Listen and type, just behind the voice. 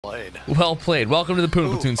played. Well played. Welcome to the Poon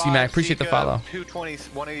Platoon, C-Mac. Appreciate the follow.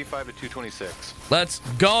 185 to 226. Let's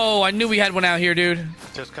go. I knew we had one out here, dude.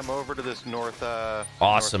 Just come over to this north.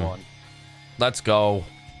 Awesome. North one. Let's go.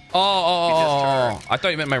 Oh. I thought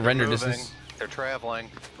you meant my render distance. They're traveling.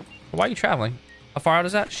 Why are you traveling? How far out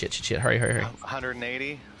is that? Shit. Hurry.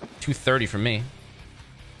 180. 230 from me.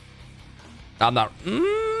 I'm not.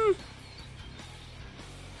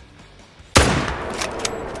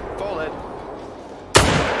 Bullet.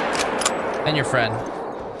 And your friend.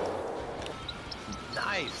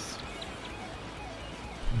 Nice.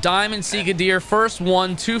 Diamond Sika Deer. First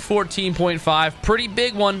one, 214.5. Pretty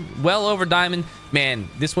big one. Well over diamond. Man,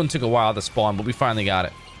 this one took a while to spawn, but we finally got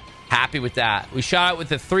it. Happy with that. We shot it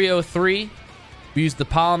with a 303. We used the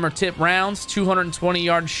polymer tip rounds.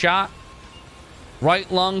 220-yard shot.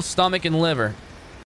 Right lung, stomach, and liver.